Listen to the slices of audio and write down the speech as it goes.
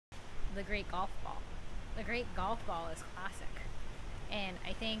the Great Golf Ball. The Great Golf Ball is classic. And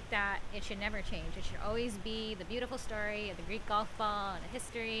I think that it should never change. It should always be the beautiful story of the Greek golf ball and the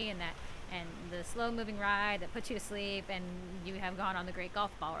history and the slow moving ride that puts you to sleep and you have gone on the Great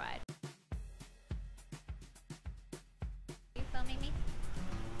Golf Ball ride. Are you filming me?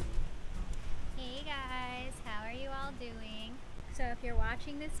 Hey guys, how are you all doing? So if you're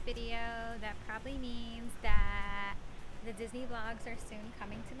watching this video, that probably means that the Disney vlogs are soon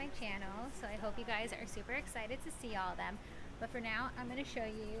coming to my channel. So I hope you guys are super excited to see all of them. But for now, I'm going to show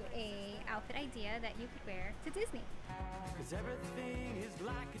you a outfit idea that you could wear to Disney. Cause everything is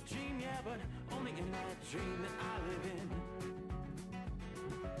like a dream, yeah, but only in that dream that I live in.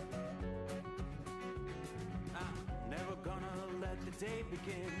 I'm never gonna let the day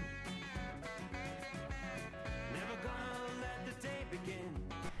begin. Never gonna let the day begin.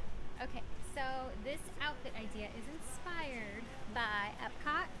 Okay, so this outfit idea is inspired by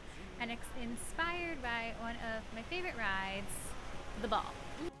Epcot, and it's inspired by one of my favorite rides, the ball.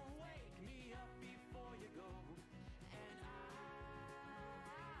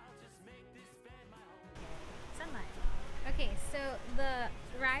 Sunlight. Okay, so the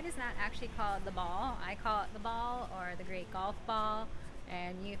ride is not actually called the ball. I call it the ball or the Great Golf Ball.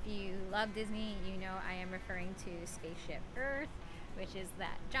 And if you love Disney, you know I am referring to Spaceship Earth, which is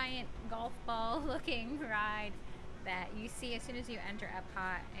that giant golf ball looking ride that you see as soon as you enter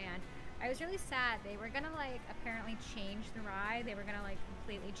Epcot. And I was really sad. They were gonna apparently change the ride. They were gonna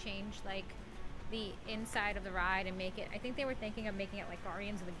completely change the inside of the ride and make it, I think they were thinking of making it like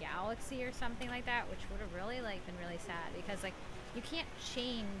Guardians of the Galaxy or something like that, which would have really been really sad, because you can't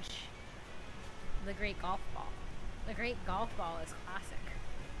change the Great Golf Ball. The Great Golf Ball is classic.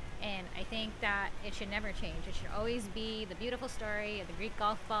 And I think that it should never change. It should always be the beautiful story of the Greek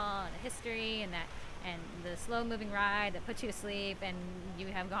golf ball and the history and the slow moving ride that puts you to sleep and you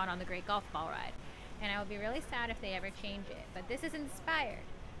have gone on the Great Golf Ball ride. And I would be really sad if they ever change it. But this is inspired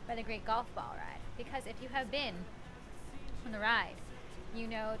by the Great Golf Ball ride, because if you have been on the ride, you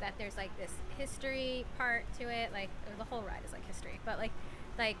know that there's this history part to it. The whole ride is history, but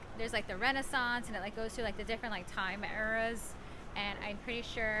there's the Renaissance, and it goes through the different time eras. And I'm pretty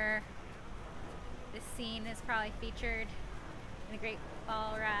sure this scene is probably featured in the Great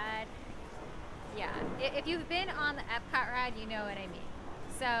Ball ride. Yeah, if you've been on the Epcot ride, you know what I mean.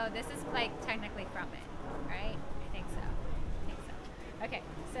 So this is technically from it, right? I think so. Okay,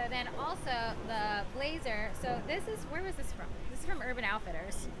 so then also the blazer. So this is, where was this from? This is from Urban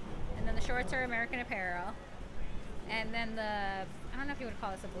Outfitters. And then the shorts are American Apparel. And then I don't know if you would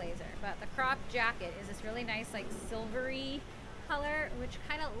call this a blazer, but the crop jacket is this really nice silvery color, which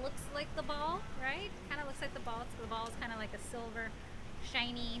kind of looks like the ball, right? Kind of looks like the ball. The ball is kind of like a silver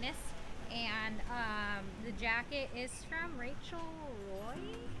shininess. And the jacket is from Rachel Roy,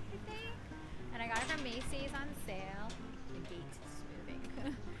 I think. And I got it from Macy's on sale. The gate is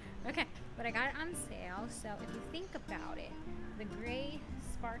moving. Okay, but I got it on sale. So if you think about it, the gray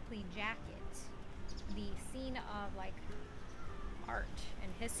sparkly jacket, the scene of art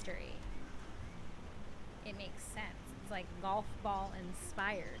and history, it makes sense. It's golf ball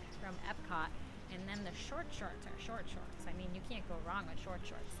inspired from Epcot. And then the short shorts are short shorts. I mean, you can't go wrong with short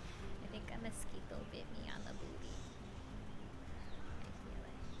shorts. I think a mosquito bit me on the booty. I feel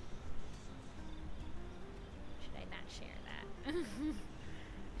it. Should I not share that?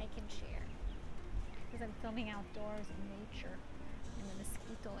 I can share, because I'm filming outdoors in nature. And the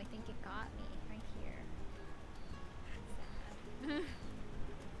mosquito, I think it got me right here.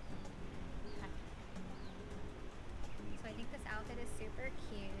 Sad. So I think this outfit is super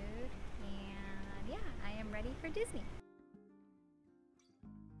cute, and yeah, I am ready for Disney.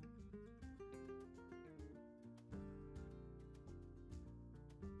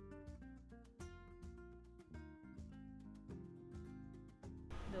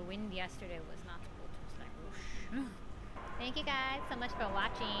 The wind yesterday was not good. It was whoosh. Thank you guys so much for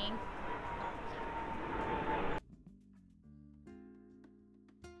watching.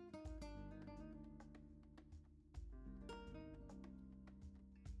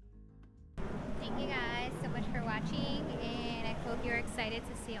 Thank you guys so much for watching, and I hope you're excited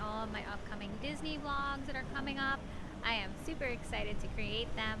to see all of my upcoming Disney vlogs that are coming up. I am super excited to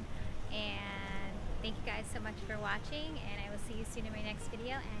create them, and thank you guys so much for watching, and I will see you soon in my next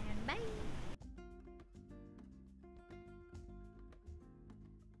video, and bye!